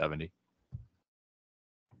at least 70.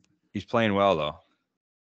 He's playing well, though.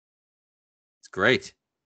 It's great.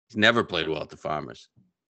 He's never played well at the Farmers.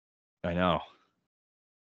 I know.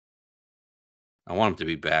 I want him to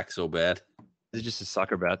be back so bad. Is it just a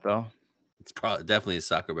sucker bet though? It's probably definitely a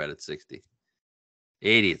sucker bet at 60.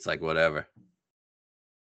 80, it's like whatever.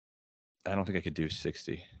 I don't think I could do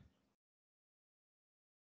 60.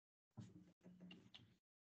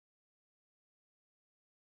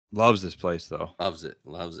 Loves this place though. Loves it.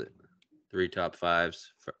 Loves it. 3 top 5s.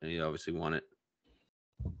 He obviously won it.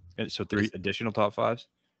 And so 3 additional top 5s?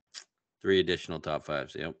 3 additional top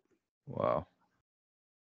 5s. Yep. Wow.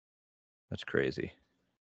 That's crazy.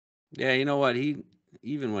 Yeah, you know what?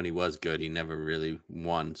 Even when he was good, he never really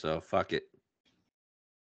won. So fuck it.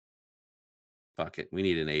 Fuck it. We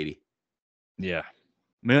need an 80. Yeah.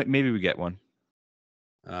 Maybe we get one.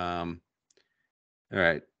 All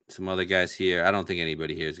right. Some other guys here. I don't think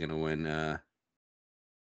anybody here is gonna win.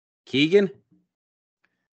 Keegan?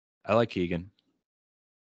 I like Keegan.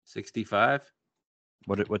 65?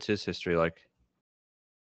 What's his history like?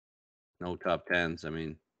 No top 10s. I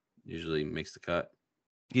mean, usually makes the cut.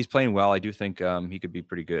 He's playing well. I do think he could be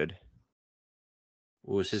pretty good.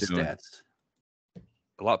 What was his soon. stats?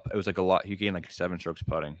 A lot. It was like a lot. He gained like 7 strokes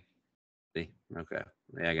putting. Okay.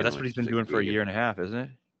 Yeah, But that's what he's been doing for a year and a half, isn't it?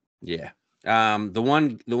 Yeah. The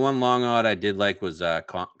one long odd I did like was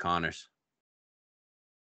Connors.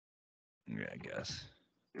 Yeah, I guess.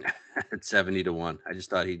 At 70-1. I just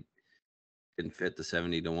thought he didn't fit the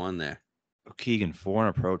 70-1 there. Keegan 4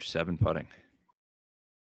 and approach, 7 putting.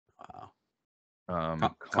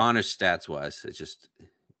 Wow. Connors stats wise,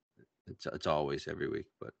 it's always every week,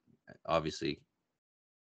 but obviously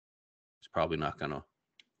it's probably not gonna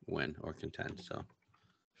win or contend. So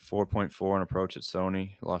 4.4 and approach at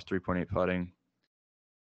Sony. Lost 3.8 putting.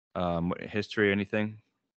 History, anything?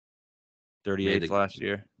 38th last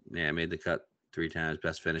year. Yeah, made the cut 3 times.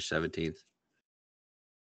 Best finish 17th.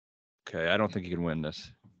 Okay, I don't think he can win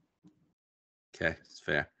this. Okay, it's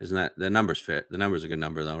fair. Isn't that the number's fair? The number's a good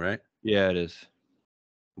number though, right? Yeah, it is.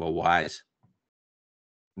 Well, Wise.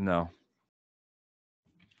 No.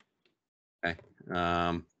 Okay.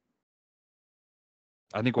 I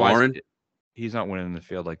think Warren? Wise, he's not winning in the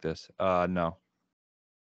field like this. No.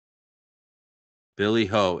 Billy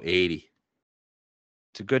Ho, 80.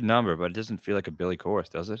 It's a good number, but it doesn't feel like a Billy course,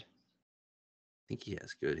 does it? I think he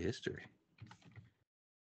has good history.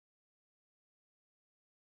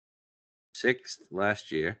 6th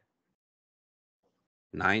last year.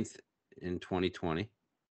 9th in 2020.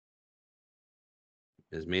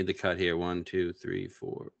 Has made the cut here 1, 2, 3,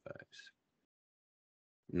 4, 5, 6.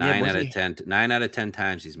 9 out of 10. 9 out of 10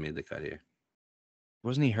 times he's made the cut here.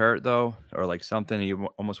 Wasn't he hurt though, or like something? He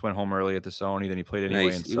almost went home early at the Sony. Then he played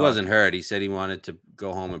anyway. He wasn't hurt. He said he wanted to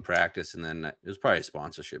go home and practice, and then it was probably a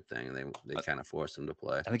sponsorship thing, and they kind of forced him to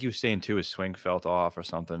play. I think he was saying too his swing felt off or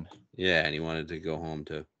something. Yeah, and he wanted to go home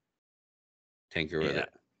to tinker with it.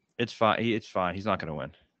 It's fine. It's fine. He's not going to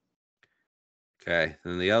win. Okay.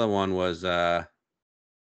 Then the other one was kind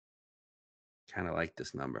of like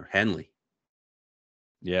this number. Henley.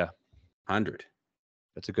 Yeah. 100.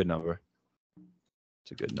 That's a good number.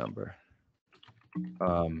 It's a good number.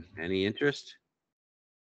 Any interest?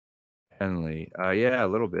 Henley. Yeah, a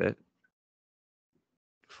little bit.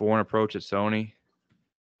 4 and approach at Sony.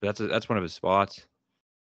 That's one of his spots.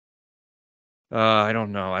 I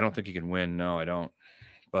don't know. I don't think he can win. No, I don't.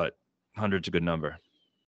 But 100's a good number.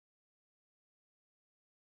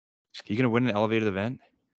 He gonna win an elevated event?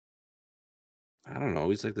 I don't know.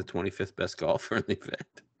 He's like the 25th best golfer in the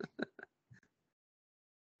event.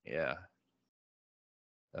 Yeah.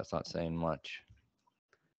 That's not saying much.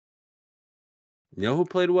 You know who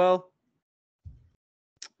played well?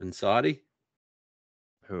 In Saudi?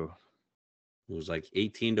 Who? It was like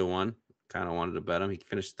 18-1. Kind of wanted to bet him. He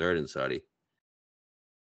finished 3rd in Saudi.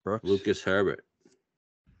 Brooks? Lucas Herbert.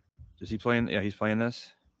 Is he playing? Yeah, he's playing this?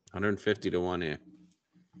 150-1 here.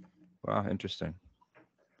 Wow, interesting.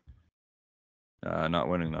 Not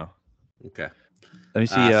winning though. Okay. Let me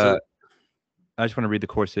see. I just want to read the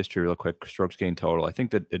course history real quick. Strokes gained total. I think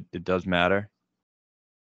that it does matter.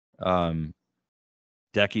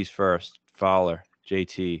 Decky's first. Fowler,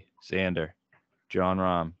 JT, Xander, John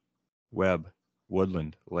Rahm, Webb,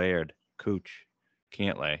 Woodland, Laird, Cooch,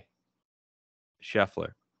 Cantlay,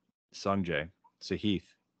 Scheffler, Sungjae, Sahith,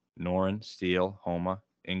 Noren, Steele, Homa,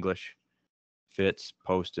 English, Fitz,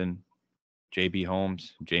 Poston, JB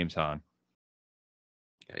Holmes, James Hahn.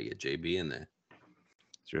 Gotta get JB in there.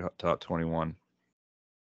 It's your top 21.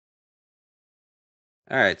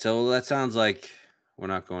 All right, so that sounds like we're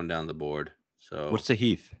not going down the board. So What's the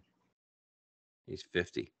Heath? He's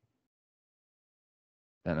 50.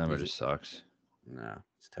 That number just sucks. No,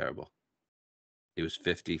 it's terrible. He was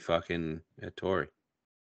 50 fucking at Torrey.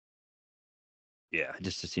 Yeah, it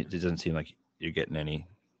doesn't seem like you're getting any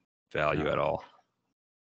value at all.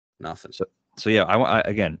 Nothing. So yeah,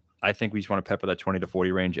 I think we just want to pepper that 20 to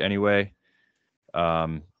 40 range anyway.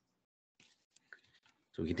 So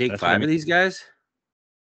we can take 5 of these guys.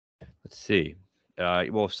 Let's see.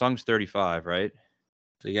 Well, Sung's 35, right?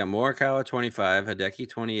 So you got Morikawa 25, Hideki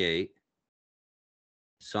 28,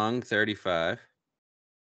 Sung 35.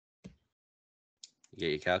 You get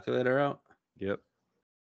your calculator out. Yep.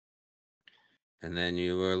 And then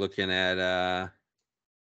you were looking at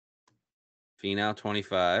Finau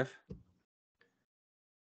 25.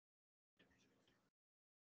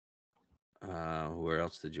 Where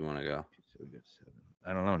else did you want to go?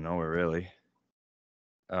 I don't know. Nowhere really.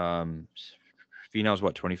 Finau's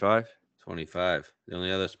what, 25? 25. The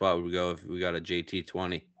only other spot would go if we got a JT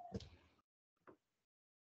 20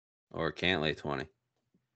 or a Cantlay 20.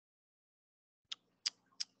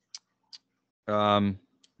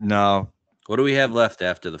 No. What do we have left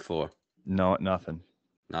after the 4? No, nothing.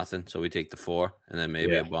 Nothing. So we take the 4 and then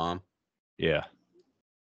maybe a bomb. Yeah.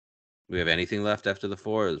 We have anything left after the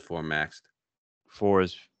 4, or is 4 maxed? 4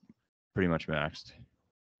 is pretty much maxed.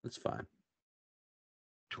 That's fine.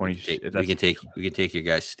 20. We can take your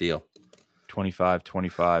guys' steal. 25,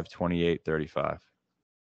 25, 28, 35.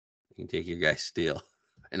 You can take your guys' steal.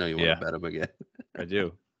 I know you want to bet them again. I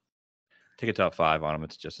do. Take a top 5 on him.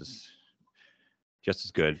 It's just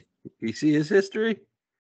as good. You see his history?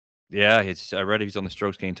 Yeah, I read he's on the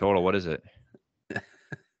strokes gained total. What is it? I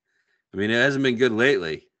mean, it hasn't been good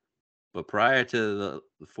lately, but prior to the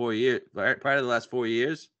 4 years, prior to the last 4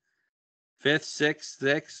 years, 5th, 6th,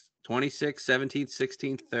 6th, 26th, 17th,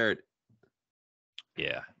 16th, 3rd.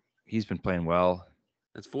 Yeah, he's been playing well.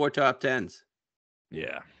 That's 4 top 10s.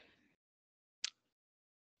 Yeah.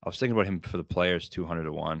 I was thinking about him for the Players 200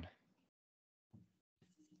 to 1.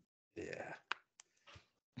 Yeah.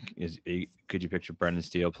 Could you picture Brendan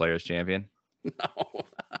Steele Players champion? No.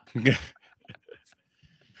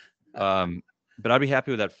 But I'd be happy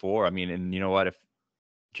with that 4. I mean, and you know what? If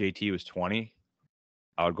JT was 20,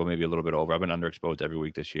 I would go maybe a little bit over. I've been underexposed every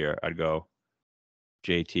week this year. I'd go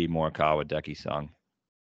JT, Morikawa, Hideki, Sung.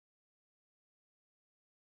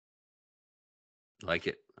 Like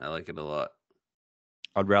it. I like it a lot.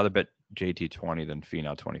 I'd rather bet JT 20 than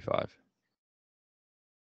Finau 25.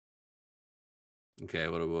 Okay,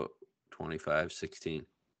 what about 25, 16?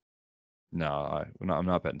 No, I'm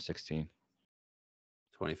not betting 16.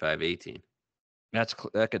 25, 18.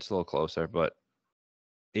 That gets a little closer, but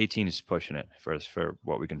 18 is pushing it for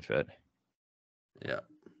what we can fit. Yeah.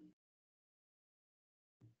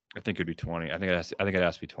 I think it'd be 20. I think it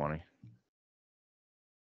has to be 20.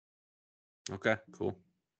 Okay, cool.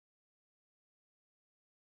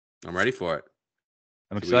 I'm ready for it.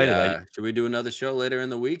 I'm excited. Should we do another show later in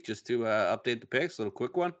the week just to update the picks? A little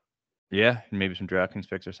quick one? Yeah, and maybe some DraftKings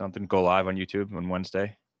picks or something. Go live on YouTube on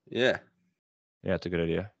Wednesday. Yeah. Yeah, it's a good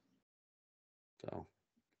idea. So,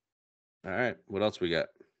 all right. What else we got?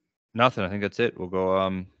 Nothing. I think that's it. We'll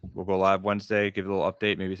go live Wednesday. Give a little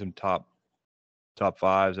update. Maybe some top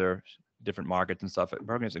 5s or different markets and stuff.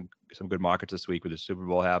 Probably some good markets this week with the Super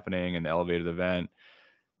Bowl happening and the elevated event.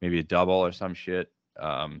 Maybe a double or some shit.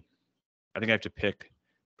 I think I have to pick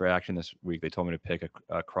for action this week. They told me to pick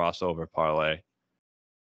a crossover parlay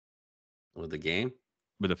with the game,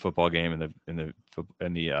 with the football game and the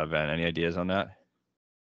event. Any ideas on that?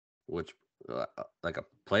 Which like a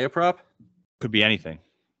player prop? Could be anything.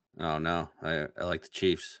 Oh no, I like the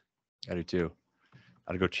Chiefs. I do too.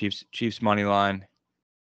 I'd go Chiefs money line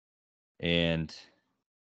and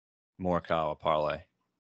Morikawa parlay.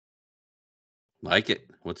 Like it.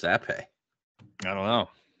 What's that pay? I don't know.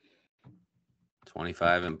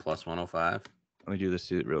 25 and plus 105. Let me do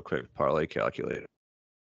this real quick. Parlay calculator.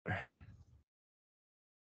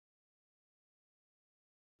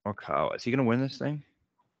 Morikawa. Is he going to win this thing?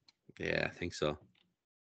 Yeah, I think so.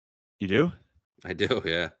 You do? I do,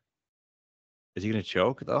 yeah. Is he going to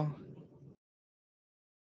choke, though?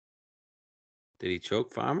 Did he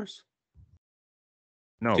choke Farmers?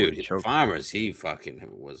 No, dude, he choked Farmers. He fucking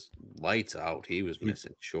was lights out. He was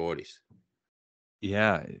missing shorties.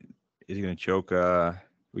 Yeah. Is he going to choke?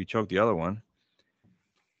 We choked the other one.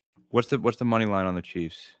 What's the money line on the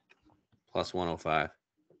Chiefs? Plus 105.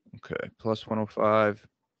 Okay, plus 105.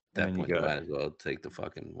 That point, you might as well take the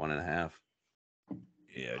fucking 1.5.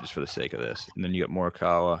 Yeah, just for the sake of this. And then you got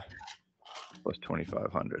Morikawa plus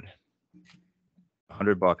 2,500.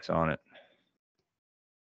 $100 on it.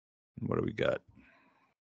 And what do we got?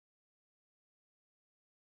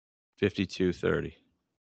 52.30.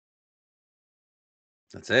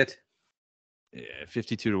 That's it. Yeah,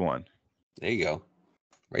 52 to 1. There you go.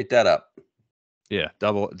 Write that up. Yeah,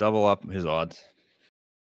 double up his odds.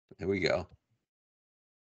 There we go.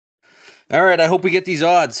 All right, I hope we get these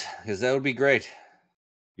odds because that would be great.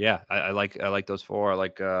 Yeah, I like those 4. I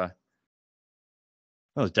like. Oh,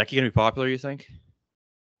 is Decky gonna be popular? You think?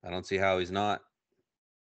 I don't see how he's not.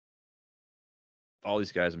 All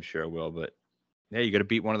these guys, I'm sure will, but yeah, you got to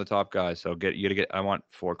beat one of the top guys. So you got to get. I want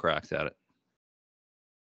 4 cracks at it.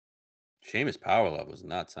 Seamus' power level is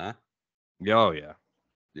nuts, huh? Oh yeah,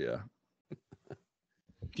 yeah.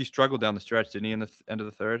 He struggled down the stretch, didn't he? In the end of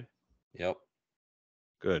the 3rd. Yep.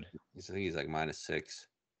 Good. I think he's like -6.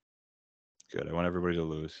 Good. I want everybody to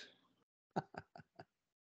lose.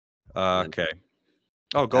 Okay.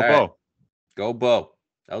 Oh, go All right. Bo. Go Bo.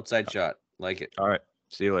 Outside shot. Like it. All right.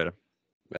 See you later.